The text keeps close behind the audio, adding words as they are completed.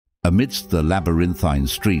Amidst the labyrinthine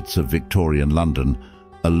streets of Victorian London,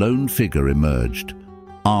 a lone figure emerged,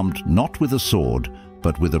 armed not with a sword,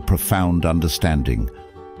 but with a profound understanding.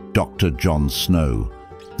 Dr. John Snow,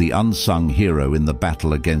 the unsung hero in the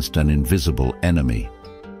battle against an invisible enemy.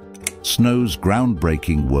 Snow's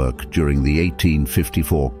groundbreaking work during the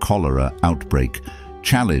 1854 cholera outbreak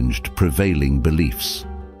challenged prevailing beliefs.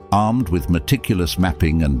 Armed with meticulous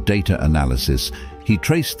mapping and data analysis, he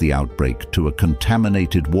traced the outbreak to a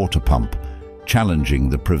contaminated water pump, challenging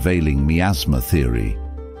the prevailing miasma theory.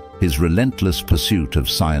 His relentless pursuit of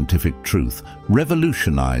scientific truth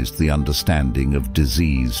revolutionized the understanding of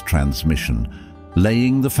disease transmission,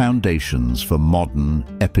 laying the foundations for modern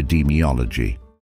epidemiology.